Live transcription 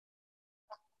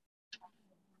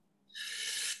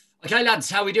Okay, lads,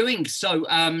 how are we doing? So,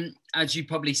 as you've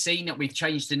probably seen, that we've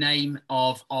changed the name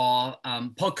of our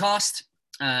podcast,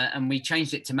 and we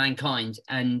changed it to Mankind.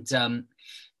 And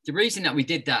the reason that we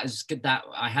did that is that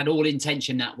I had all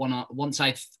intention that once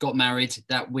I got married,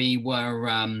 that we were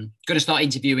going to start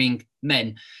interviewing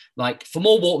men, like from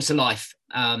all walks of life,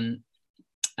 and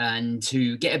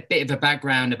to get a bit of a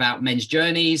background about men's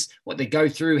journeys, what they go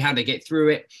through, how they get through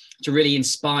it, to really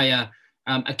inspire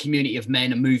a community of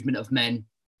men, a movement of men.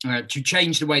 To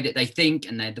change the way that they think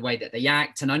and the way that they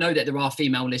act. And I know that there are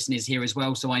female listeners here as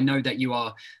well. So I know that you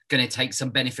are going to take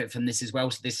some benefit from this as well.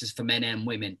 So this is for men and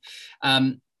women.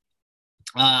 I've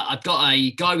got a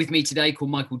guy with me today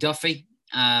called Michael Duffy,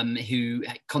 who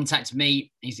contacted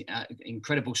me. He's an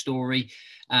incredible story.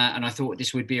 And I thought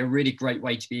this would be a really great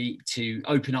way to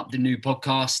open up the new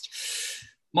podcast.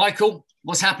 Michael,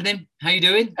 what's happening? How you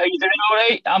doing? How you doing? All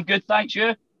right. I'm good. Thanks,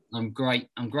 you. I'm great.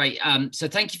 So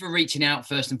thank you for reaching out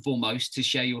first and foremost to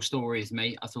share your story with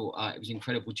me. I thought it was an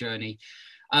incredible journey.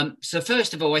 So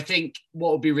first of all, I think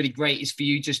what would be really great is for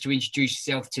you just to introduce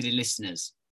yourself to the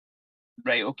listeners.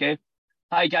 Right. Okay.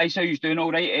 Hi guys. How you doing?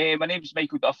 All right. My name's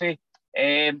Michael Duffy.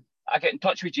 I get in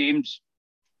touch with James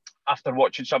after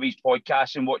watching some of his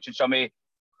podcasts and watching some of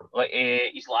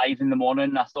his live in the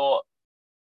morning. I thought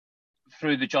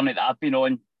through the journey that I've been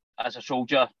on as a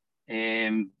soldier,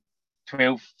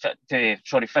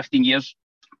 15 years.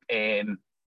 I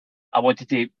wanted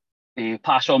to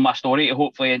pass on my story to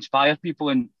hopefully inspire people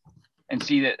and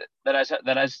see that there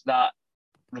is that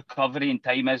recovery in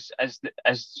time as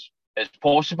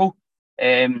possible.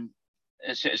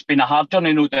 It's been a hard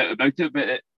journey, no doubt about it,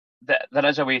 but there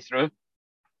is a way through.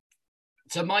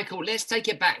 So, Michael, let's take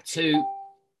it back to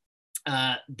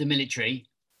the military.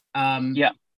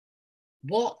 Yeah.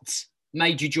 What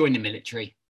made you join the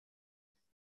military?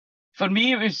 For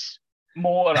me, it was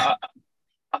more, I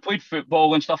played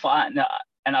football and stuff like that,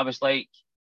 and I was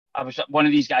one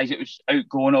of these guys that was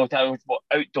outgoing all the time,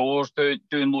 outdoors,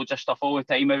 doing loads of stuff all the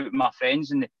time out with my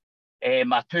friends. And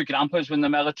my two grandpas were in the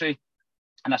military,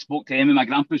 and I spoke to them, and my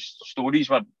grandpa's stories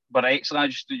were excellent. I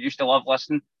just used to love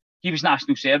listening. He was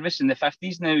national service in the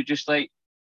 50s, and it was just like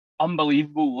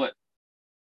unbelievable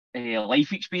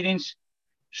life experience.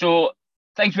 So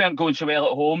things weren't going so well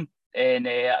at home. And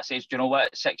I said, you know what,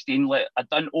 at 16, I'd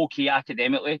done okay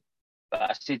academically, but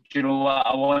I said, you know what,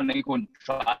 I want to go and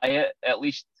try it. At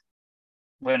least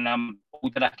when I'm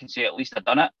older, I can say at least I've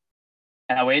done it.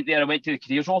 And I went there, I went to the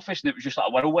careers office, and it was just like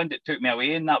a whirlwind. It took me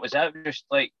away, and that was it. It was just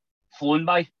like flown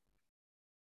by.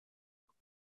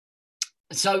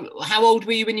 So how old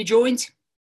were you when you joined?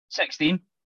 16.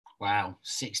 Wow,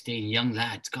 16, young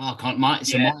lad. God, I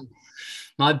can't.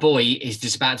 My boy is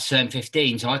just about to turn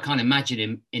 15, so I can't imagine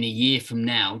him in a year from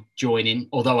now joining.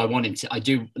 Although I want him to, I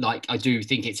do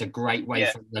think it's a great way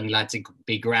for a young lad to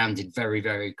be grounded very,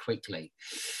 very quickly.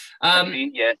 So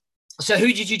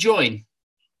who did you join?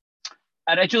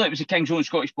 Originally, it was the King's Own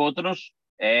Scottish Borderers.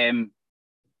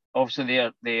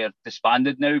 Obviously, they're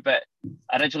disbanded now, but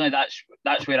originally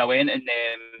that's where I went, and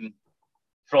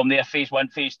from there, phase 1,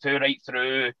 phase 2, right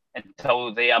through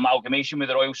until the amalgamation with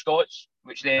the Royal Scots,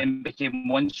 which then became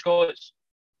One Scots.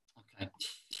 Okay.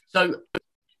 So,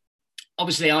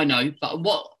 obviously I know, but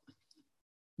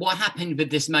what happened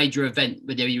with this major event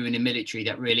with you in the military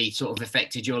that really sort of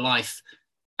affected your life?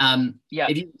 If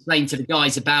you explain to the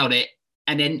guys about it,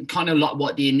 and then kind of like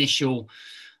what the initial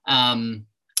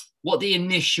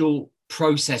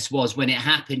process was when it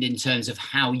happened in terms of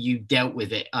how you dealt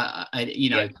with it,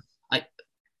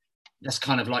 that's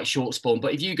kind of like short spawn.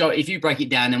 But if you break it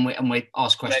down and we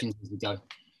ask questions as we go.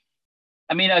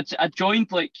 I mean, I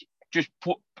joined like just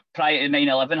prior to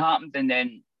 9/11 happened, and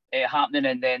then happening,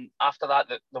 and then after that,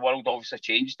 the world obviously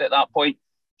changed at that point.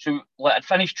 So I'd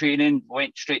finished training,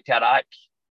 went straight to Iraq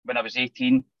when I was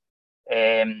 18.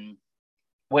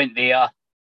 Went there,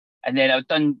 and then I'd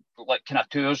done like kind of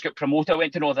tours, got promoted. I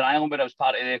went to Northern Ireland where I was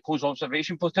part of the Close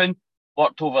Observation Platoon.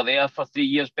 Worked over there for 3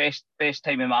 years. Best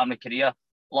time in my army career.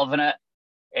 Loving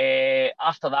it.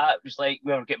 After that, it was like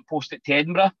we were getting posted to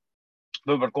Edinburgh.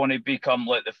 We were going to become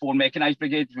like the 4 mechanised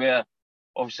brigades, where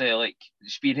obviously like the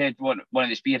spearhead, one of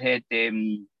the spearhead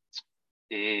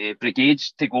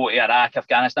brigades to go to Iraq,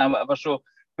 Afghanistan, whatever. So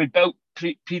we built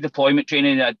pre-deployment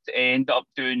training. I'd end up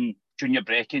doing junior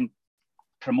breaking,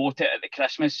 promote it at the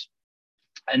Christmas,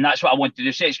 and that's what I wanted to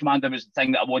do. Section commander was the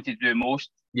thing that I wanted to do most.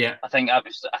 Yeah, I think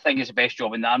it's the best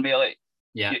job in the army. Like,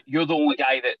 yeah, you're the only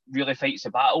guy that really fights the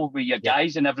battle with your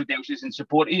guys, and everybody else is in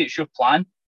support of you. It's your plan.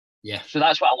 Yeah. So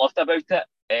that's what I loved about it.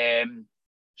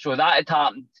 So that had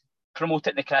happened,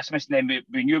 promoted the Christmas, and then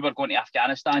we knew we were going to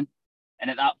Afghanistan. And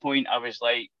at that point, I was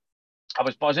like, I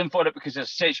was buzzing for it because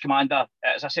it's a search commander's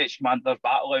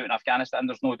battle out in Afghanistan.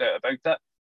 There's no doubt about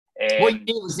it. What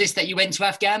year was this that you went to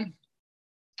Afghan?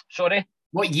 Sorry?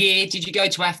 What year did you go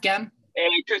to Afghan?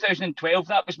 2012.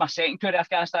 That was my second tour of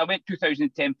Afghanistan. I went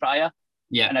 2010 prior.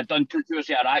 Yeah. And I'd done 2 tours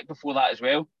of Iraq before that as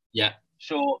well. Yeah.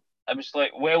 So I was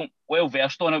like well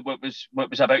versed on it, what was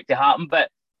about to happen. But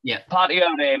yeah, part of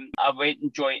I went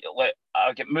and joined, like,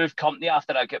 I got moved company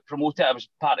after I got promoted. I was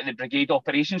part of the brigade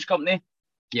operations company.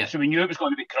 Yeah. So we knew it was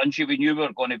going to be crunchy. We knew we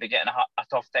were going to be getting a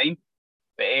tough time.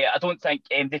 But I don't think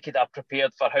they could have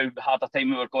prepared for how hard a time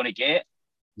we were going to get.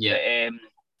 Yeah. But,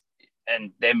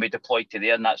 and then we deployed to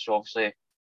there, and that's obviously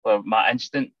where my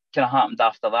instant kind of happened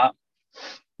after that.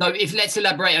 So let's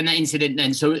elaborate on that incident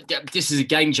then. So this is a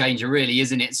game changer, really,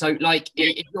 isn't it? So, like,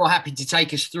 if you're happy to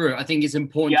take us through it, I think it's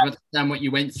important to understand what you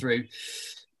went through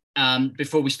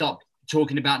before we start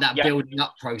talking about that building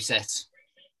up process.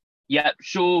 Yeah.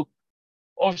 So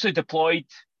obviously deployed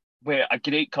with a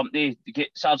great company.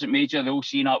 Sergeant Major, the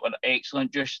OC and that were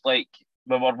excellent. Just like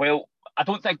we were well. I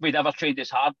don't think we'd ever trained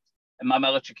as hard in my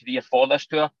military career for this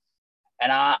tour.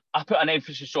 And I put an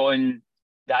emphasis on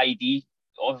the ID.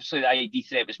 Obviously, the ID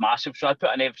threat was massive, so I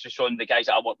put an emphasis on the guys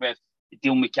that I work with,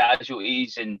 dealing with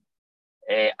casualties, and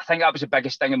I think that was the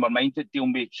biggest thing in my mind, to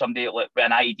dealing with somebody like with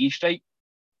an ID strike.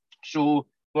 So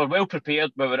we were well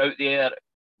prepared. We were out there,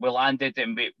 we landed,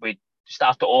 and we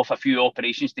started off a few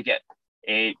operations to get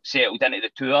settled into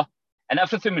the tour, and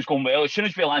everything was going well. As soon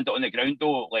as we landed on the ground,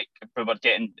 though, like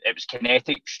it was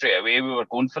kinetic straight away. We were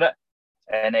going for it,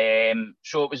 and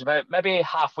so it was about maybe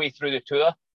halfway through the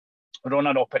tour. We're on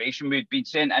an operation. We'd been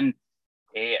sent in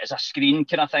as a screen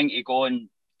kind of thing to go and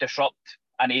disrupt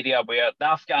an area where the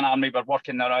Afghan army were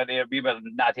working around there. We were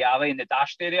in Nadi Ali in the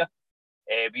dashed area.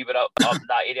 We were up in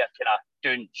that area, kind of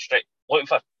doing straight,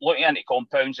 looking into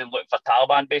compounds and looking for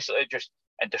Taliban, basically, just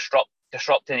and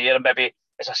disrupting the area, maybe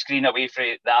as a screen away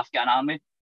from the Afghan army.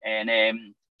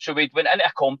 And so we went into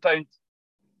a compound,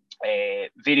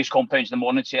 various compounds in the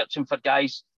morning, searching for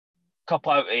guys.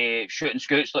 Couple of shooting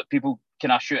scouts, like people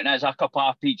kind of shooting at us, a couple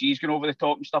of RPGs going over the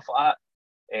top and stuff like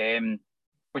that,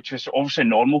 which was obviously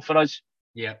normal for us.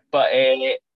 Yeah. But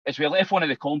as we left one of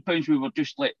the compounds, we were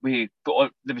just like, there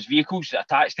was vehicles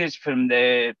attached to us from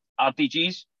the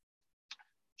RDGs.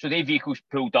 So they vehicles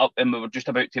pulled up and we were just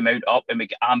about to mount up, and we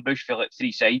got ambushed for like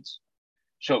 3 sides.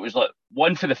 So it was like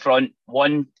one for the front,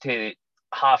 one to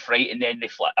half right, and then they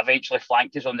eventually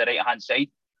flanked us on the right hand side.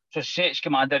 So, search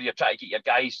commander, you're trying to get your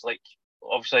guys, like,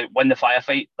 obviously win the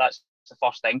firefight. That's the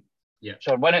first thing. Yeah.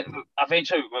 So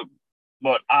eventually we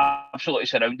were absolutely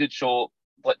surrounded. So,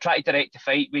 like, try to direct the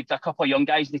fight. We had a couple of young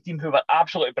guys in the team who were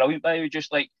absolutely brilliant, by the way,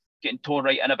 just like getting tore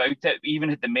right in about it. We even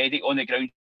had the medic on the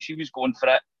ground. She was going for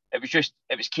it.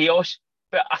 It was chaos.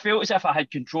 But I felt as if I had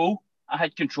control.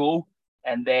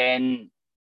 And then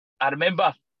I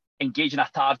remember engaging a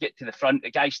target to the front.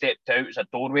 The guy stepped out. It was a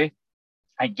doorway.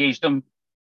 I engaged him.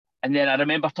 And then I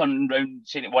remember turning around and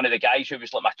saying to one of the guys who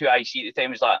was like my 2IC at the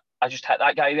time, was like, I just hit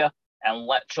that guy there. And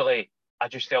literally, I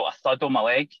just felt a thud on my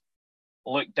leg.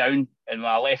 Looked down, and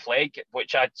my left leg,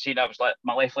 which I'd seen, I was like,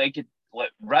 my left leg had like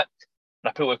ripped. And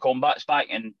I pulled the combats back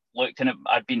and looked, and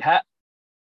I'd been hit.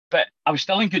 But I was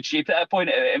still in good shape at that point.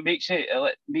 It makes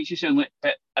you sound like,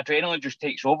 but adrenaline just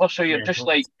takes over. So you're just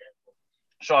like,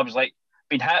 so I was like,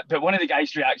 been hit. But one of the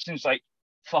guys' reactions like,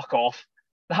 fuck off.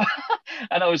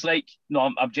 And I was like, no,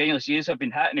 I'm genuinely serious. I've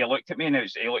been hit. And he looked at me, and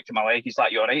he looked at my leg. He's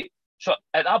like, you all right? So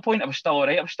at that point, I was still all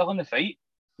right. I was still in the fight.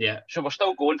 Yeah. So we're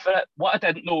still going for it. What I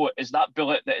didn't know is that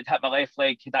bullet that had hit my left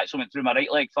leg had actually went through my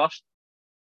right leg first.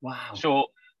 Wow. So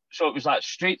it was like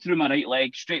straight through my right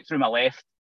leg, straight through my left.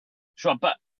 So,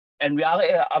 but in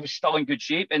reality, I was still in good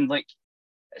shape. And like,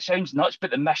 it sounds nuts,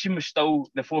 but the mission was still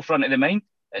the forefront of the mind.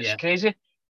 It's crazy. It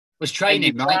was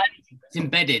training, right? It's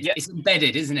embedded. Yeah. It's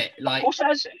embedded, isn't it? Like,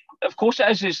 of course it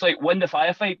is. It's like win the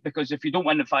firefight, because if you don't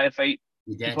win the firefight,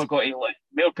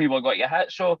 more people got you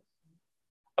hit. So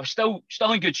I was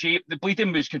still in good shape. The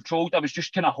bleeding was controlled. I was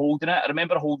just kind of holding it. I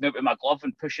remember holding it with my glove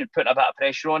and putting a bit of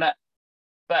pressure on it.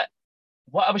 But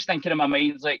what I was thinking in my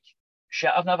mind is like, shit,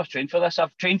 I've never trained for this.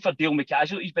 I've trained for dealing with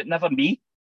casualties, but never me.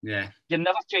 Yeah. You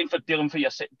never train for dealing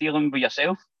with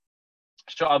yourself.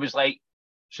 So I was like,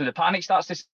 so the panic starts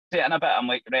to set in a bit. I'm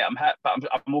like, right, I'm hit, but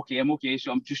I'm okay.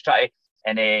 So I'm just trying to,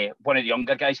 and one of the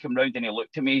younger guys came round and he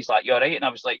looked at me. He's like, you all right? And I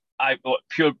was like, I got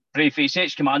pure brave face,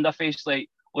 H commander face, like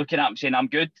looking at him saying, I'm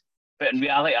good. But in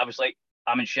reality, I was like,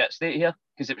 I'm in shit state here,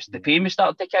 because it was the pain was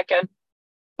starting to kick in.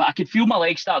 But I could feel my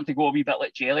legs starting to go a wee bit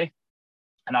like jelly.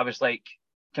 And I was like,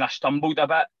 kind of stumbled a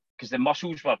bit, because the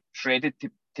muscles were shredded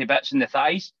to bits in the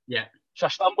thighs. Yeah. So I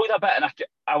stumbled a bit, and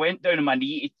I went down on my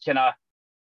knee to kind of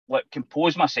like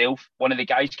compose myself. One of the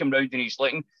guys came round and he's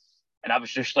looking, and I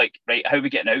was just like, right, how are we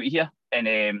getting out of here?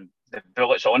 And the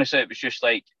bullets, honestly, it was just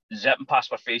like zipping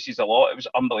past our faces a lot. It was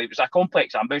unbelievable. It was a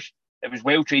complex ambush. It was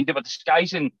well trained. They were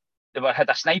disguising. Had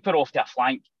a sniper off to a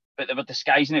flank, but they were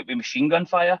disguising it with machine gun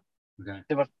fire. Okay.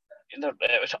 It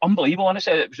was unbelievable.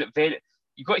 Honestly, it was very.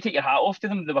 You got to take your hat off to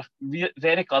them. They were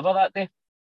very clever that day.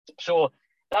 So at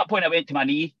that point, I went to my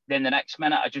knee. Then the next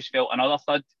minute, I just felt another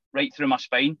thud right through my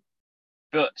spine.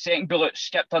 But second bullet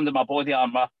skipped under my body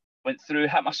armor, went through,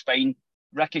 hit my spine,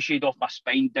 ricocheted off my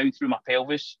spine down through my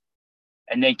pelvis,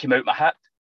 and then came out my hip.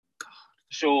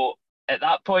 So at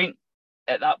that point,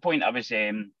 I was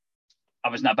in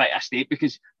a bit of a state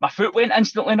because my foot went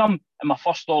instantly numb, and my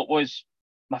first thought was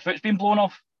my foot's been blown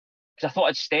off because I thought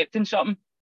I'd stepped in something,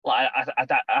 like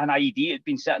an IED had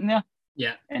been sitting there.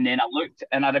 Yeah. And then I looked,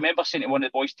 and I remember saying to one of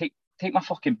the boys, "Take my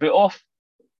fucking boot off."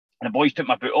 And the boys took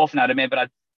my boot off, and I remember I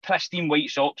had pristine white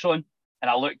socks on, and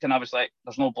I looked, and I was like,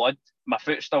 "There's no blood. My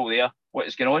foot's still there. What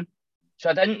is going on?" So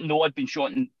I didn't know I'd been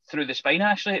shot through the spine.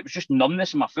 Actually, it was just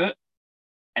numbness in my foot.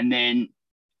 And then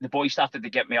the boys started to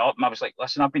get me up, and I was like,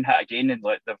 "Listen, I've been hit again," and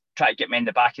like they've tried to get me in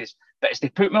the back. But as they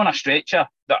put me on a stretcher,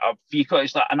 that a vehicle,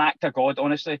 it's like an act of God,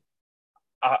 honestly.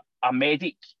 A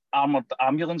medic armoured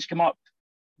ambulance came up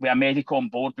with a medic on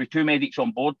board, with two medics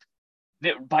on board.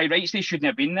 By rights, they shouldn't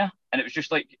have been there. And it was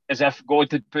just like as if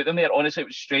God had put them there. Honestly, it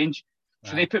was strange. Right.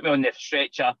 So they put me on the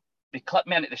stretcher. They clipped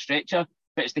me into the stretcher.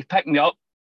 But as they picked me up,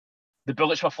 the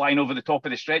bullets were flying over the top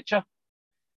of the stretcher.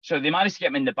 So they managed to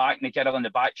get me in the back, and the girl in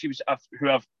the back, who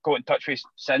I've got in touch with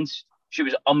since, she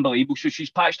was unbelievable. So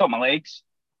she's patched up my legs.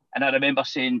 And I remember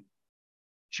saying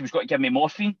she was going to give me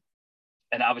morphine.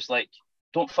 And I was like,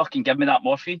 "Don't fucking give me that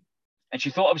morphine." And she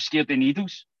thought I was scared of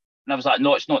needles. And I was like,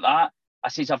 "No, it's not that." I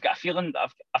says, "I've got a feeling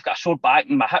I've got a sore back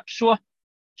and my hip's sore."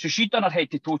 So she'd done her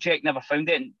head to toe check, never found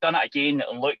it, and done it again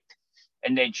and looked.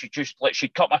 And then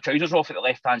she'd cut my trousers off at the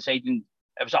left-hand side, and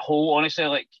it was a hole, honestly,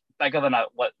 like bigger than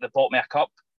the bottom of a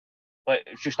cup. Like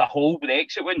it was just a hole with the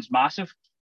exit wounds, massive.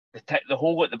 The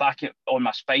hole at the back on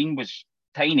my spine was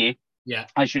tiny. Yeah.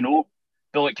 As you know,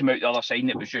 bullet came out the other side,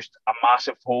 and it was just a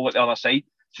massive hole at the other side.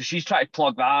 So she's trying to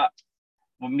plug that.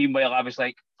 Well, meanwhile, I was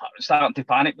like starting to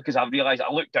panic because I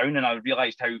looked down and I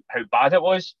realised how bad it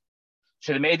was.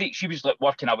 So the medic, she was like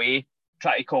working away,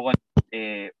 trying to call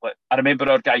in. I remember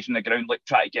our guys on the ground like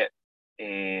trying to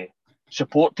get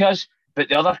support to us, but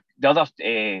the other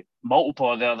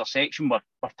multiple of the other section were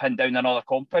pinned down another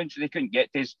compound, so they couldn't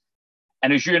get to us.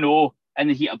 And as you know, in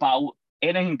the heat of battle,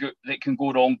 anything that can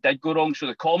go wrong did go wrong. So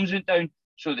the comms went down.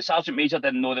 So the sergeant major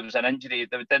didn't know there was an injury.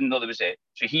 They didn't know there was a.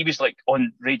 So he was like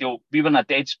on radio. We were in a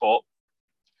dead spot.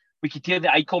 We could hear the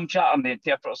ICOM chat, and the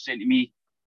interpreter saying to me,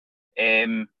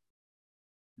 the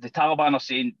Taliban are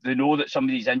saying they know that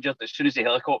somebody's injured. As soon as the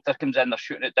helicopter comes in, they're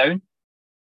shooting it down.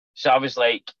 So I was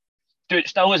like, dude,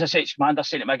 still as a section commander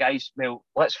saying to my guys, "Well,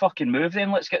 let's fucking move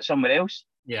then. Let's get somewhere else."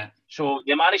 Yeah. So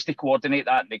they managed to coordinate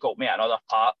that, and they got me at another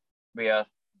part where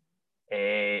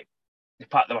they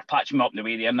were patching me up on the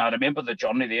way there. And I remember the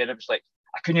journey there. It was like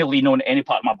I couldn't lean on any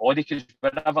part of my body because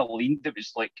whenever I leaned, it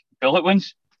was like bullet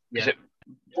wounds. Yeah.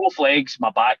 Both legs,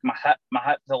 my back, my hip,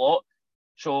 the lot.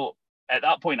 So at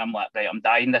that point, I'm like, right, I'm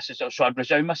dying. So I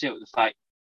resigned myself to the fact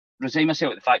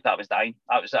that I was dying.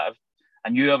 That was it. I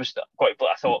knew I was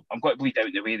I thought I'm going to bleed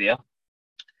out the way there.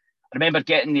 I remember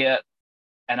getting there,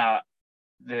 and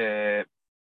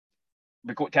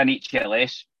we got to an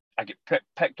HLS. I get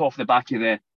picked off the back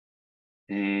of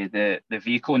the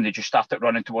vehicle, and they just started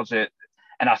running towards it.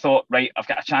 And I thought, right, I've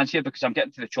got a chance here because I'm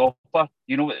getting to the chopper.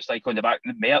 You know what it's like on the back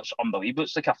of the mare? It's unbelievable.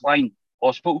 It's like a flying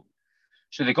hospital.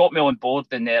 So they got me on board,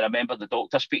 and I remember the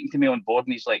doctor speaking to me on board,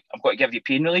 and he's like, "I'm going to give you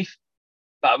pain relief."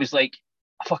 But I was like,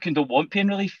 I fucking don't want pain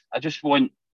relief. I just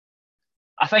want...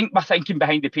 I think my thinking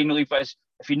behind the pain relief is,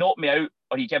 if you knock me out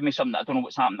or you give me something that I don't know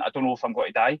what's happening, I don't know if I'm going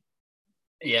to die.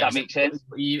 Yeah, does that make sense?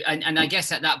 And I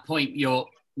guess at that point, you're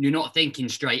not thinking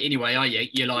straight anyway, are you?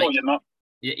 You're like... No, you're not.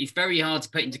 It's very hard to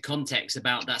put into context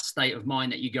about that state of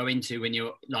mind that you go into when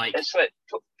you're like... It's like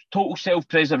total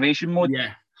self-preservation mode.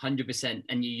 Yeah, 100%.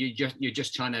 And you're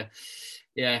just trying to...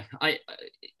 Yeah,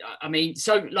 I mean,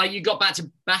 so like you got back to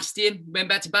Bastion, went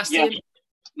back to Bastion?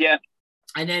 Yeah.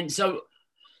 And then, so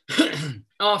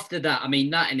after that, I mean,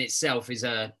 that in itself is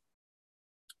a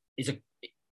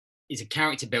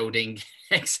character building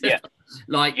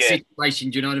situation.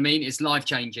 Do you know what I mean? It's life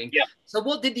changing. Yeah. So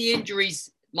what did the injuries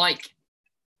like?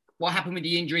 What happened with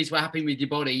the injuries? What happened with your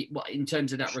body? What in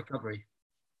terms of that recovery?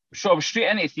 So I was straight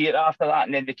into theatre after that,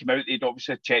 and then they came out. They'd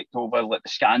obviously checked over like the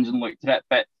scans and looked at it,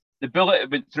 but the bullet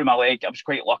went through my leg. I was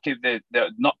quite lucky. The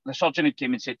surgeon had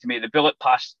came and said to me, the bullet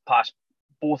passed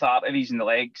both arteries in the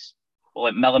legs were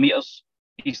like millimeters.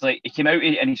 He's like, he came out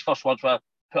and his first words were,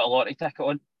 put a lottery ticket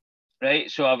on, right?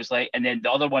 So I was like, and then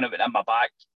the other one, it went in my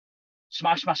back,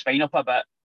 smashed my spine up a bit,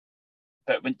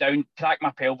 but went down, cracked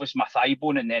my pelvis, my thigh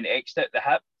bone, and then exited the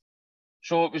hip.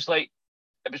 So it was like,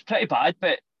 it was pretty bad,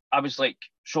 but I was like,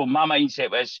 so my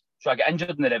mindset was, so I got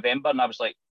injured in November, and I was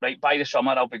like, right, by the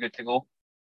summer, I'll be good to go.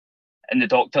 And the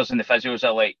doctors and the physios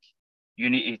are like, you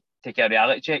need to take a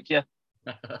reality check here.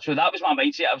 So that was my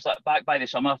mindset. I was like, back by the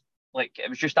summer, like, it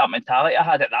was just that mentality I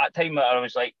had at that time where I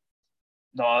was like,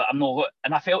 no, I'm not.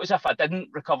 And I felt as if I didn't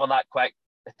recover that quick,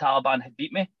 the Taliban had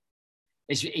beat me.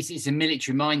 It's a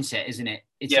military mindset, isn't it?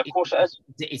 Of course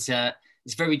it is.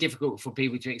 It's very difficult for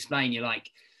people to explain. You're like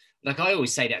I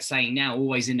always say that saying now,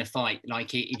 always in the fight.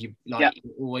 Like if you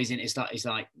always in, it's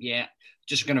like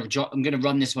I'm gonna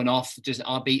run this one off. Just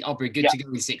I'll be good to go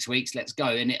in 6 weeks. Let's go.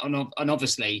 And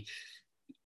obviously,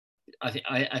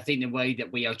 I think the way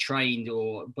that we are trained,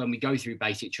 or when we go through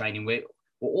basic training, we're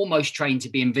almost trained to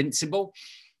be invincible.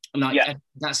 And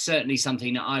that's certainly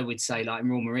something that I would say, like in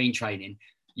Royal Marine training,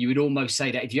 you would almost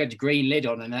say that if you had the green lid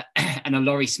on and a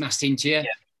lorry smashed into you,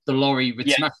 the lorry would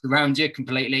smash around you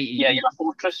completely. You're a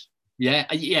fortress.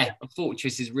 A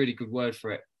fortress is a really good word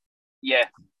for it. Yeah,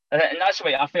 and that's the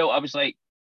way I felt. I was like,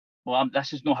 well,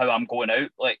 this is not how I'm going out.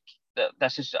 Like,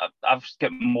 this is, I've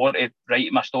got more to write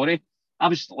in my story. I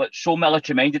was like so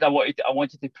military minded. I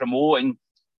wanted to promote, and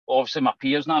obviously my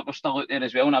peers and that were still out there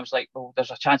as well. And I was like, well,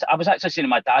 there's a chance. I was actually saying to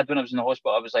my dad when I was in the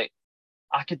hospital, I was like,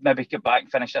 I could maybe get back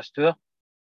and finish this tour.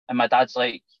 And my dad's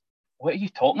like, what are you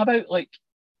talking about? Like,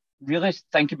 really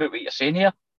think about what you're saying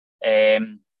here.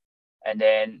 And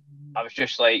then I was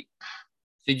just like,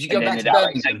 so did you go back to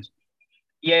Birmingham?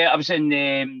 Yeah, I was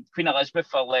in Queen Elizabeth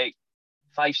for like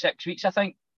 5-6 weeks, I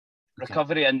think.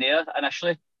 Recovery in there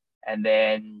initially. And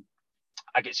then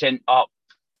I get sent up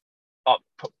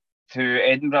to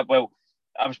Edinburgh. Well,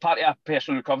 I was part of a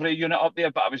personal recovery unit up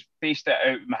there, but I was based out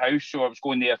of my house, so I was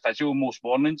going there physio most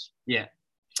mornings. Yeah.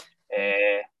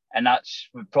 And that's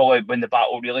probably when the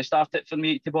battle really started for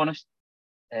me, to be honest.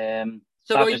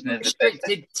 So are you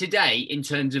restricted today in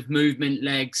terms of movement,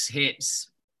 legs, hips?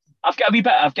 I've got a wee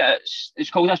bit. It's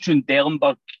called a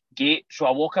Trundelenburg gait, so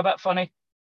I walk a bit funny.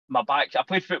 My back. I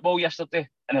played football yesterday,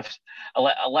 and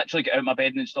I literally got out of my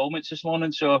bed in installments this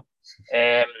morning. So,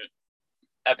 I've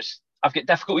got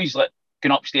difficulties like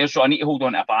going upstairs, so I need to hold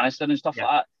on to a banister and stuff like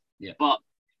that. Yeah. But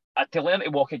I had to learn to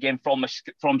walk again from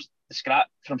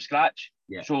scratch.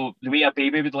 Yeah. So the way a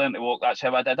baby would learn to walk, that's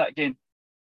how I did it again.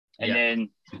 And then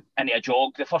into a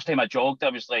jog. The first time I jogged, I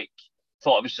was like,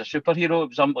 thought I was a superhero. It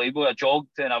was unbelievable. I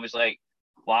jogged and I was like,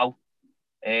 wow.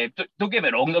 Don't get me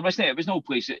wrong, there was no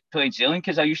plain sailing,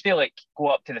 because I used to like go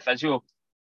up to the physio,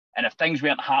 and if things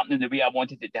weren't happening the way I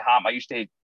wanted it to happen, I used to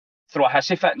throw a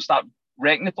hissy fit and start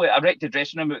wrecking the place. I wrecked the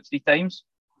dressing room about 3 times.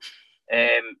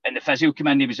 And the physio came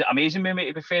in, he was amazing with me,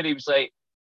 to be fair. He was like,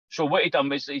 so what he done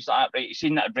was, he's like, right, he's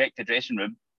seen that I'd wrecked the dressing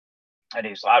room, and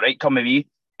he's like, right, come with me.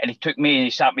 And he took me and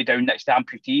he sat me down next to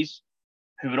amputees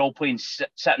who were all playing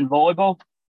sitting volleyball.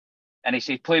 And he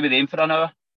said, play with them for an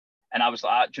hour. And I was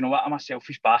like, do you know what? I'm a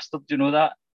selfish bastard. Do you know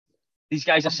that? These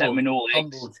guys are sitting with no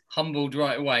legs. Humbled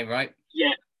right away, right?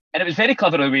 Yeah. And it was very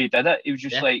clever the way he did it. He was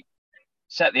just like,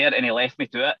 sit there, and he left me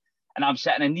to it. And I'm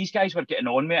sitting, and these guys were getting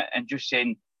on me and just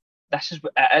saying,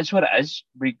 it is what it is.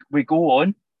 We go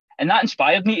on. And that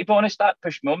inspired me, to be honest. That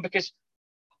pushed me on, because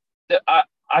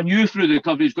I knew through the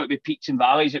recovery it was going to be peaks and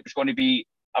valleys. It was going to be,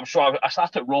 I'm sure I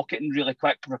started rocketing really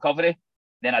quick recovery.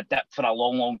 Then I dipped for a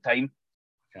long, long time.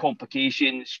 Okay.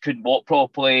 Complications, couldn't walk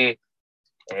properly,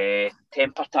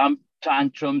 temper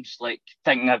tantrums, like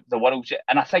thinking of the world's.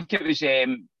 And I think it was,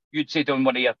 you'd said on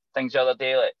one of your things the other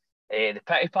day, like the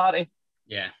pity party.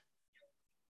 Yeah.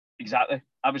 Exactly.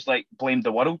 I was like, blamed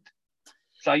the world.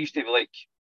 So I used to be like,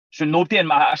 so nobody in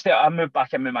my, I moved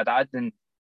back in with my dad, and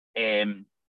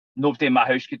nobody in my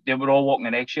house they were all walking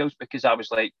on eggshells, because I was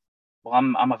like, well,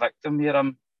 I'm a victim here.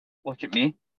 Look at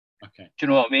me. Okay. Do you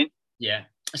know what I mean? Yeah.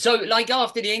 So like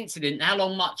after the incident, how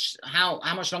much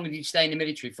longer did you stay in the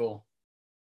military for?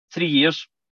 3 years.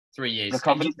 3 years.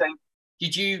 Recovery time.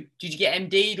 Did you get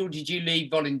MD'd, or did you leave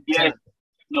voluntarily? Yeah.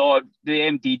 No, they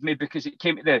MD'd me because it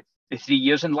came to the 3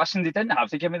 years. And listen, they didn't have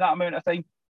to give me that amount of time.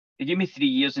 They gave me 3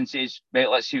 years and says, right,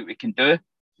 let's see what we can do.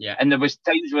 Yeah. And there was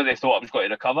times where they thought I was going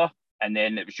to recover, and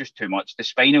then it was just too much. The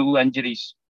spinal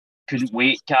injuries, couldn't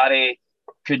weight carry,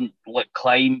 couldn't like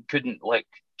climb, couldn't like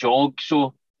jog.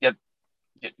 So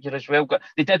you're as well got.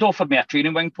 They did offer me a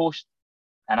training wing post,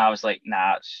 and I was like,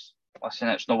 nah, it's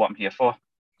not what I'm here for.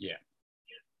 Yeah.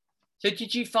 So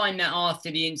did you find that after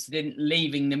the incident,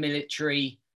 leaving the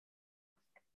military,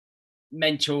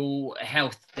 mental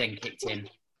health thing kicked in.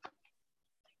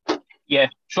 Yeah,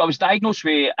 so I was diagnosed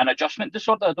with an adjustment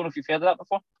disorder. I don't know if you've heard of that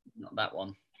before. Not that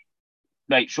one.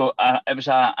 Right, so it was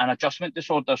an adjustment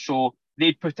disorder. So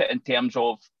they put it in terms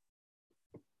of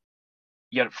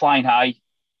you're flying high,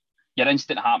 your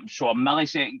instant happens. So a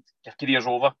millisecond, your career's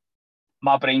over.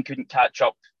 My brain couldn't catch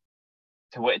up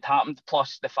to what had happened.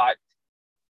 Plus the fact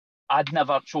I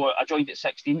joined at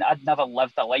 16. I'd never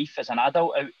lived a life as an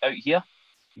adult out here.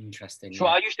 Interesting. So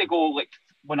yeah. I used to go, like,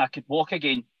 when I could walk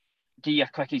again, give you a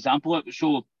quick example.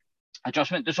 So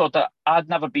adjustment disorder, I'd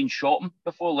never been shopping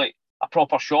before, like a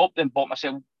proper shop, then bought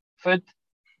myself food.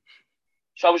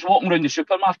 So I was walking around the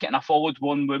supermarket and I followed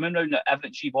one woman around that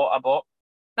everything she bought, I bought.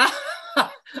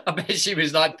 I bet she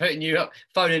was like putting you up,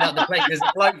 phoning up the place. There's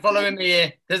a bloke following me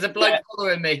here. There's a bloke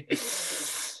following me. I was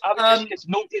just, because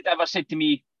nobody had ever said to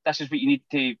me, this is what you need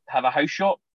to have a house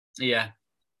shop. Yeah.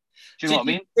 Do you know what I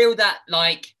mean? Feel that,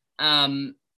 like,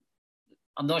 I'm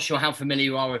not sure how familiar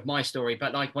you are with my story,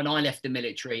 but like when I left the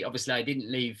military, obviously I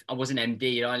didn't leave. I wasn't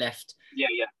MD. I left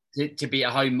to be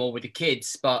at home more with the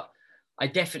kids, but I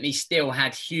definitely still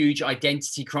had huge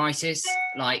identity crisis.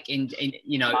 Like in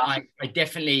you know, I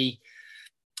definitely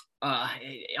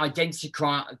identity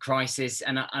crisis,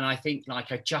 and I think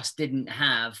like I just didn't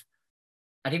have.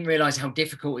 I didn't realize how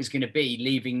difficult it's going to be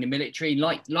leaving the military.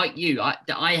 Like you,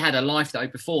 I had a life though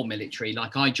before military.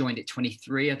 Like I joined at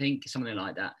 23, I think, something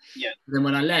like that. Yeah. Then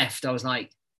when I left, I was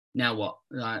like, now what?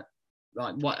 Like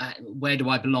what? Where do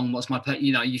I belong? What's my?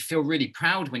 You know, you feel really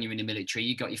proud when you're in the military.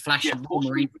 You got your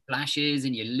Marine flashes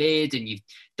and your lid, and you've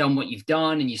done what you've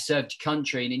done, and you served your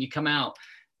country, and then you come out,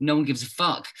 no one gives a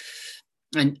fuck.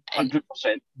 And 100%.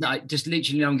 Like, just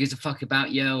literally no one gives a fuck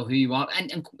about you or who you are.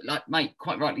 And like, mate,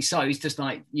 quite rightly so. It's just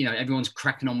like, you know, everyone's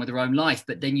cracking on with their own life.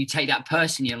 But then you take that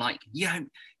person, you're like, you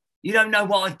don't know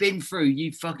what I've been through.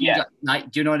 You fucking like,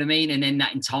 do you know what I mean? And then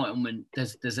that entitlement,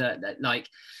 there's like,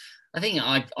 I think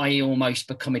I almost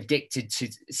become addicted to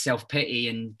self-pity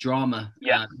and drama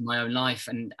in my own life.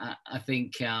 And I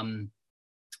think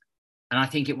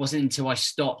it wasn't until I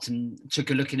stopped and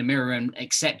took a look in the mirror and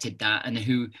accepted that and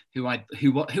who I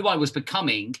was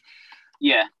becoming,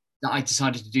 that I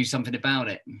decided to do something about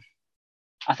it.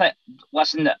 I think,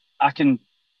 listen, I'm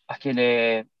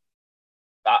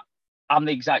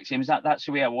the exact same as that. That's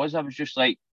the way I was. I was just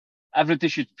like, everybody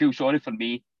should feel sorry for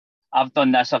me. I've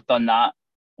done this, I've done that.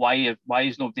 Why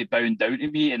is nobody bowing down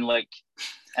to me? And like,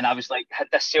 and I was like, had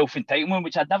this self-entitlement,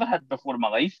 which I'd never had before in my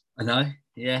life. I know,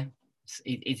 yeah.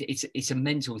 It's a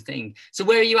mental thing. So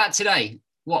where are you at today?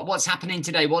 What's happening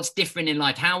today? What's different in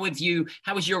life? How has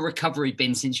your recovery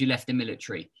been since you left the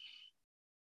military?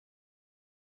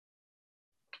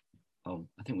 Oh,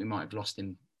 I think we might have lost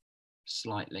him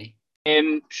slightly. So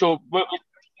I talk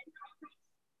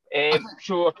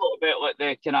about like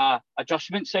the kind of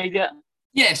adjustment side of it.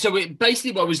 Yeah. So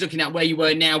basically, what I was looking at where you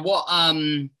were now.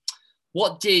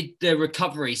 What did the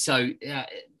recovery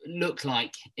look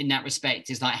like in that respect?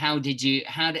 Is like, how did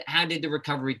the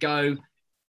recovery go,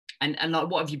 and like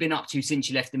what have you been up to since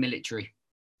you left the military?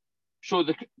 So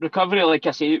the recovery, like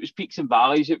I said, it was peaks and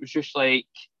valleys. It was just like,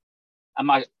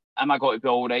 am I going to be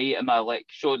all right? Am I like,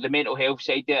 so the mental health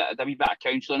side, I did a wee bit of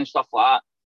counselling and stuff like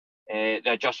that.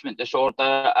 The adjustment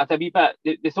disorder, I did a wee bit.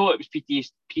 They thought it was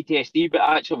PTSD, but it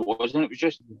actually wasn't. It was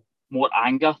just more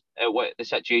anger at what the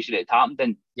situation had happened,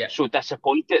 and so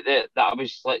disappointed that I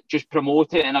was like just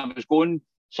promoted and I was going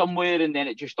somewhere, and then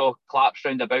it just all collapsed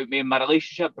round about me, and my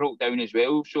relationship broke down as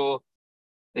well. So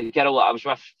the girl that I was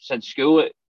with since school,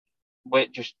 it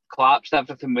just collapsed.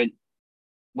 Everything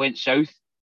went south.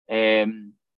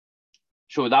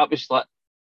 So that was like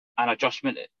an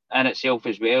adjustment in itself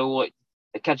as well. Like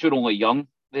the kids were only young.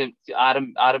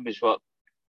 Adam was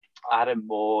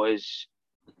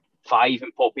 5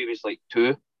 and Poppy was like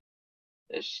 2.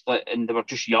 It's like, and they were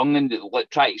just young, and like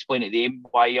try to explain to them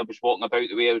why I was walking about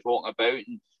the way I was walking about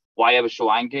and why I was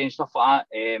so angry and stuff like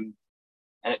that. And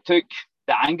it took,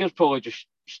 the anger's probably just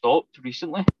stopped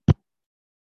recently.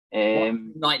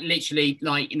 Like literally,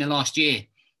 like in the last year.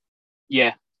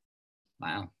 Yeah.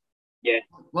 Wow. Yeah.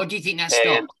 What do you think that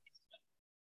stopped?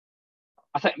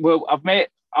 I think, well,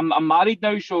 I'm married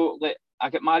now, so like I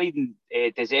got married in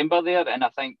December there, and I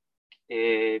think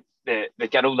the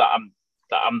girl that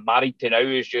I'm married to now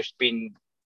has just been,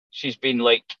 she's been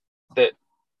like the,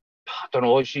 I don't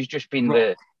know, she's just been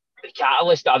the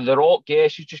catalyst of the rock. Yeah,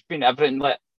 she's just been everything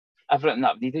that I've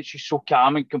needed. She's so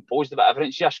calm and composed about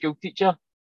everything. She's a school teacher,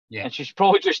 and she's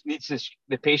probably just needs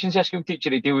the patience of a school teacher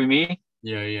to deal with me.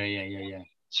 Yeah.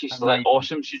 She's like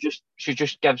awesome. She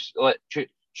just gives like,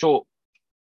 so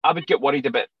I would get worried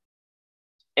about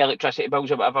electricity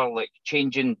bills or whatever, like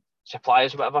changing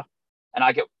suppliers or whatever.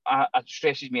 and it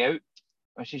stresses me out.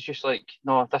 And she's just like,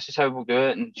 no, this is how we'll do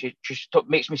it, and she just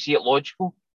makes me see it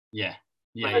logical. Yeah.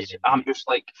 Whereas I'm just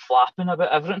like flapping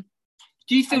about everything.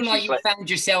 Do you feel like you found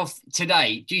yourself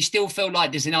today? Do you still feel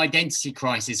like there's an identity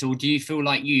crisis, or do you feel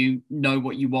like you know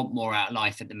what you want more out of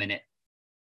life at the minute?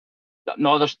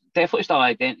 No, there's definitely still an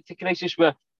identity crisis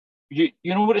where you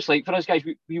know what it's like for us guys.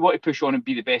 We want to push on and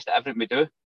be the best at everything we do.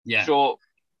 Yeah. So,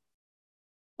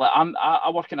 like,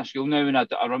 I work in a school now, and I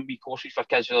run wee courses for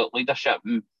kids with leadership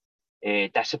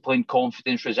and discipline,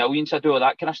 confidence, resilience. I do all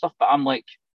that kind of stuff. But I'm like,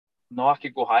 no, I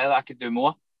could go higher. I could do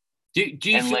more. Do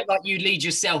you feel like you lead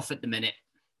yourself at the minute?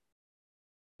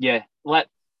 Yeah,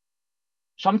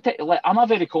 sometimes I'm a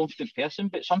very confident person,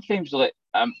 but sometimes I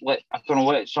don't know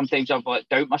what. Sometimes I've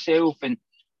doubt myself, but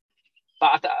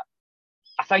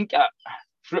I think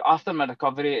after my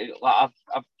recovery, I've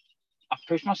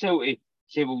pushed myself to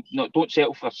say, well, no, don't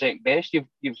settle for second best.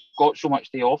 You've got so much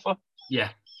to offer. Yeah,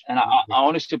 and I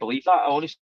honestly believe that. I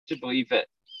honestly believe that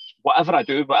whatever I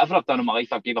do, whatever I've done in my life,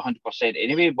 I've gave 100%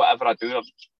 anyway. Whatever I do,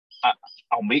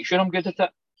 I'll make sure I'm good at it.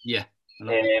 Yeah.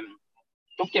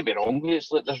 Don't get me wrong. It's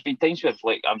like there's been times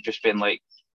where I've just been like,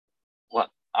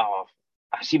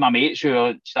 I see my mates who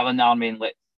are still in the army, and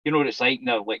you know what it's like.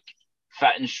 They're like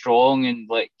fit and strong and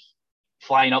like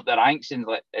flying up the ranks, and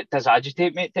like it does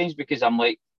agitate me at times because I'm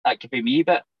like, that could be me.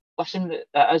 But listen,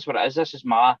 that is what it is. This is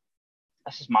my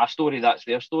story. That's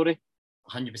their story.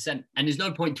 100%. And there's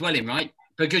no point dwelling, right?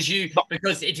 Because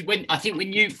I think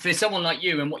when you, for someone like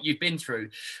you and what you've been through,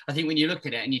 I think when you look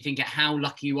at it and you think at how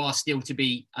lucky you are still to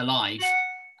be alive,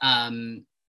 I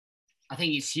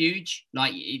think it's huge.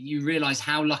 Like, you realize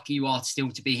how lucky you are still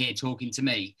to be here talking to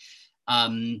me,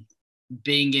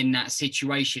 being in that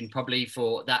situation, probably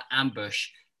for that ambush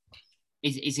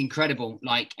is incredible.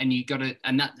 Like, and you gotta,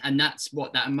 and that's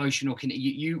what that emotional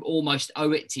you almost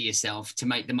owe it to yourself to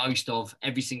make the most of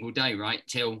every single day, right?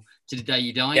 To the day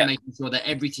you die, making sure that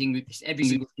every single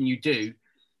thing you do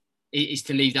is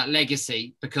to leave that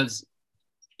legacy, because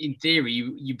in theory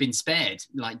you've been spared.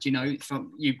 Like, you know,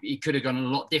 from you, it could have gone a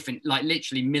lot different, like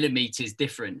literally millimeters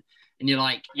different. And you're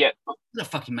like, yeah, I'm gonna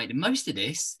fucking make the most of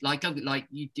this. Like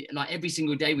every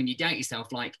single day when you doubt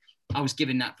yourself, like, I was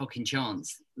given that fucking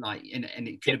chance, like, and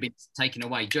it could have been taken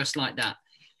away just like that.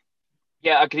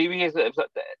 Yeah, I agree with you,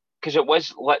 because it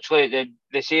was literally,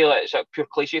 they say like it's a pure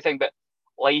cliche thing, but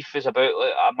life is about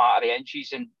like a matter of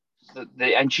inches, and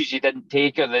the inches you didn't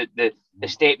take, or the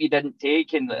step you didn't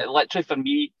take, and literally for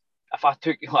me, if I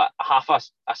took like half a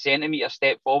centimetre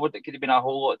step forward, it could have been a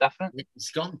whole lot different.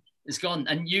 It's gone,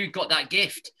 and you got that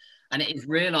gift, and it is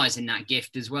realising that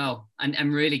gift as well,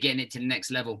 and really getting it to the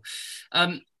next level.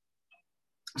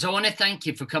 So I want to thank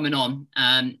you for coming on.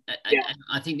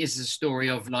 I think this is a story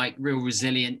of like real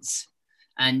resilience,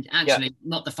 and actually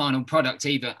not the final product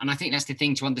either. And I think that's the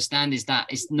thing to understand, is that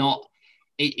it's not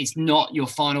your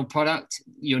final product.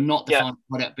 You're not the final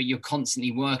product, but you're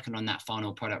constantly working on that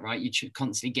final product, right? You're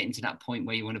constantly getting to that point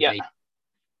where you want to be.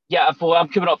 Yeah, well, I'm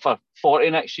coming up for 40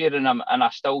 next year, and I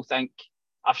still think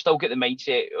I've still got the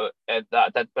mindset that I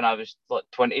did when I was like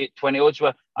 20 odds,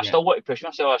 where I still want to push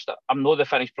myself. I'm not the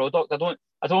finished product. I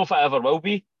don't know if I ever will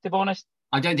be, to be honest.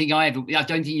 I don't think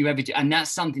you ever do. And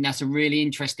that's a really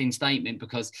interesting statement,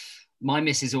 because my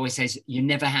missus always says, you're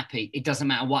never happy. It doesn't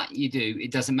matter what you do.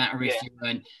 It doesn't matter if you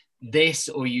earn this,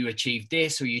 or you achieve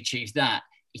this, or you achieve that.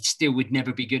 It still would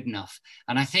never be good enough.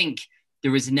 And I think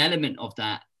there is an element of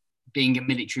that being a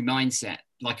military mindset.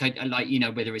 Like, you know,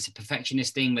 whether it's a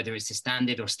perfectionist thing, whether it's a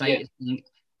standard or status thing,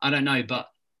 I don't know. But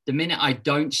the minute I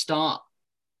don't start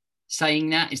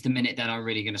saying that is the minute that I'm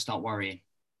really going to start worrying.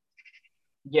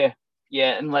 Yeah.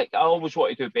 And like, I always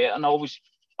want to do better, and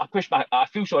I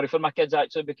feel sorry for my kids,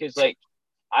 actually, because like,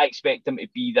 I expect them to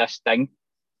be this thing.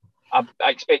 I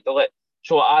expect to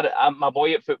I'm my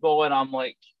boy at football, and I'm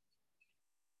like,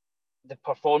 the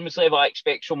performance level, I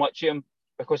expect so much of him,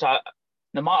 because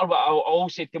no matter what, I'll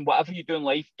always say to him, whatever you do in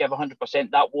life, give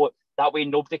 100%. That way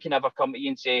nobody can ever come to you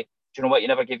and say, do you know what, you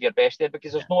never give your best there,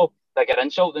 because there's no bigger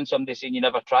insult than somebody saying you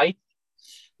never tried.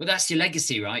 Well, that's your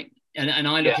legacy, right? And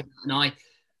I look at it, and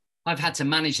I've had to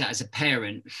manage that as a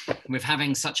parent, with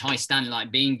having such high standard,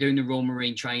 like doing the Royal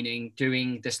Marine training,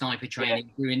 doing the sniper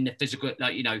training, doing the physical,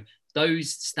 like, you know,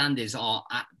 those standards are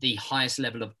at the highest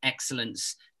level of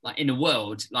excellence, like in the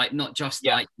world, like not just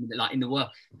like in the world.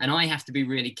 And I have to be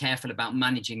really careful about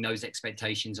managing those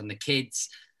expectations on the kids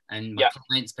and my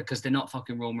clients, because they're not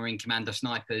fucking Royal Marine Commando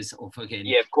snipers or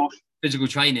fucking of course, physical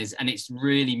trainers. And it's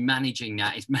really managing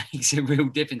that. It makes a real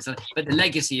difference. But the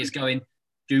legacy is going,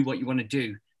 do what you want to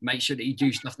do. Make sure that you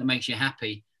do stuff that makes you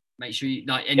happy. Make sure you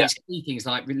like, and it's key things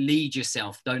like lead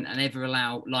yourself. Don't and ever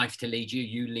allow life to lead you.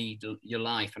 You lead your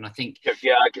life. And I think,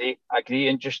 yeah, I agree.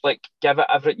 And just like give it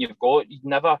everything you've got. You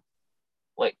never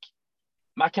like.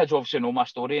 My kids obviously know my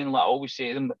story, and like I always say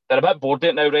to them, they're a bit bored of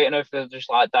it now, right now. If they're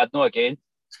just like, Dad, no again.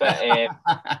 But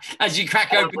as you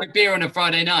crack open a beer on a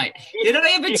Friday night, did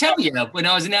I ever tell you when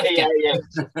I was in Africa? Yeah.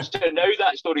 So now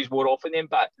that story's more often them,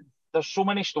 but there's so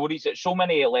many stories, so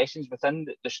many lessons within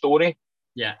the story.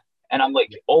 Yeah. And I'm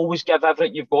like, always give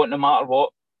everything you've got, no matter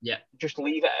what. Yeah. Just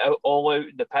leave it all out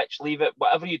the pitch. Leave it,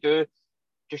 whatever you do,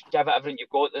 just give it everything you've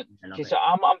got. Because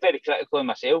I'm very critical of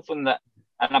myself, and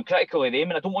I'm critical of them,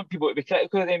 and I don't want people to be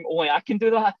critical of them. Only I can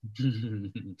do that.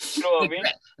 You know what I mean?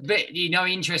 But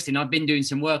interesting. I've been doing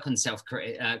some work on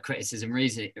self-criticism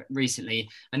recently,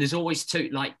 and there's always two.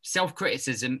 Like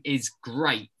self-criticism is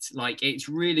great. Like it's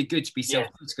really good to be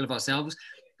self-critical of ourselves.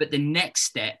 But the next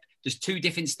step, there's two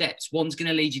different steps. One's going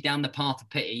to lead you down the path of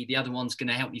pity. The other one's going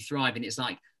to help you thrive. And it's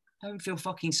like, don't feel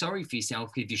fucking sorry for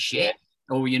yourself if you're shit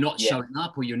or you're not showing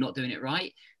up or you're not doing it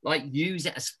right. Like use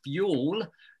it as fuel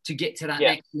to get to that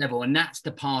next level. And that's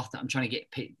the path that I'm trying to get.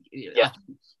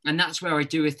 And that's where I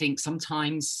do think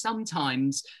sometimes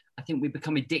I think we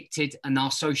become addicted, and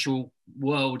our social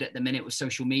world at the minute with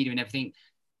social media and everything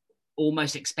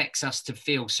almost expects us to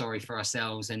feel sorry for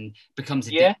ourselves and becomes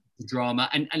addicted to drama.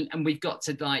 And we've got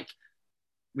to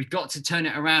turn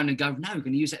it around and go, no, we're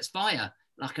going to use that as fire.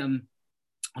 Like, I'm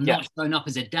not showing up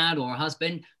as a dad or a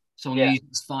husband. So I'm going to use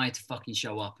this fire to fucking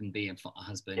show up and be a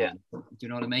husband. Yeah. Do you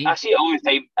know what I mean? I see it all the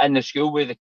time in the school with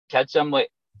the kids. I'm like,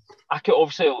 I could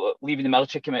obviously leaving the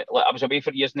military, like I was away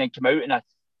for years and then come out, and I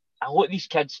look at these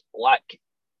kids lack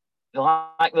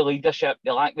the leadership, they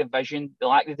lack the vision, they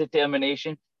lack the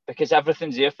determination, because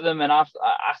everything's there for them. And I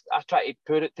try to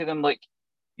put it to them like,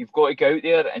 you've got to go out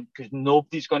there, and because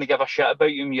nobody's going to give a shit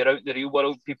about you when you're out in the real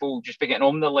world. People just be getting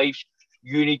on with their lives.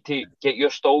 You need to get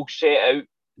your stall set out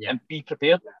and be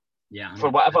prepared. Yeah, for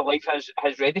whatever life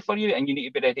has ready for you, and you need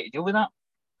to be ready to deal with that.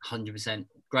 100%.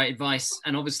 Great advice,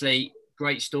 and obviously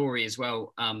great story as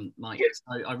well, Mike. Yes.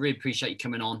 So I really appreciate you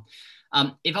coming on.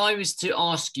 If I was to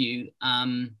ask you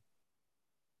to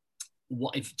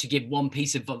give one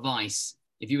piece of advice,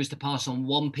 if you was to pass on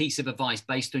one piece of advice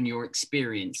based on your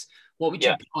experience, what would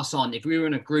you pass on? If we were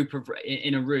in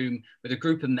a room with a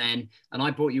group of men, and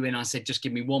I brought you in, I said, just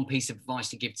give me one piece of advice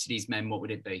to give to these men, what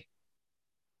would it be?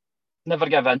 Never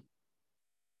give in.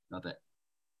 Love it.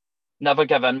 Never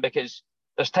give in, because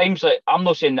there's times like, I'm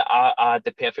not saying that I had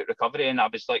the perfect recovery and I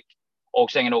was like all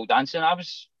singing, all dancing.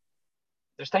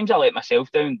 There's times I let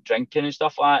myself down drinking and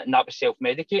stuff like that, and that was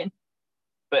self-medicating.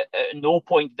 But at no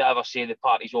point did I ever say the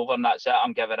party's over and that's it,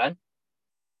 I'm giving in.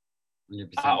 100%.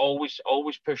 I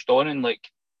always pushed on, and like,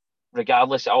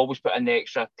 regardless, I always put in the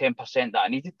extra 10% that I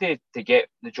needed to get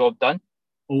the job done.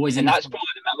 Always, and that's probably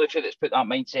the military that's put that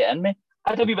mindset in me. I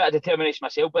had a wee bit of determination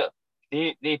myself, but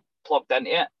they plugged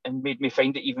into it and made me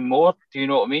find it even more. Do you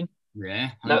know what I mean?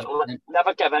 Yeah.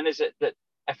 Never give in. Is it that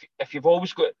if you've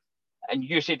always got, and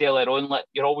you said earlier on, like,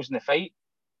 you're always in the fight.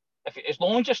 As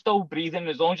long as you're still breathing,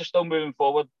 as long as you're still moving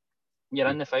forward, you're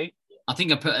in the fight. I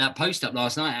think I put that post up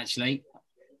last night, actually.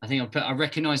 I think I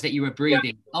recognised that you were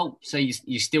breathing. Yeah. Oh, so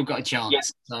you still got a chance. Yeah.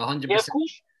 So 100%. Yeah, of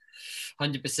course.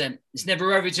 100%. It's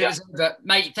never over till it's over.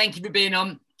 Mate, thank you for being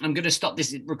on. I'm going to stop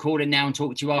this recording now and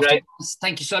talk to you after. Right.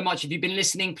 Thank you so much. If you've been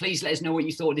listening, please let us know what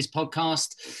you thought of this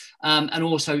podcast. And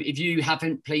also, if you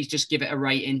haven't, please just give it a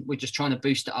rating. We're just trying to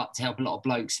boost it up to help a lot of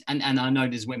blokes. And I know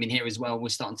there's women here as well. We're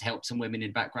starting to help some women in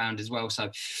the background as well. So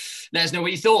let us know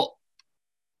what you thought.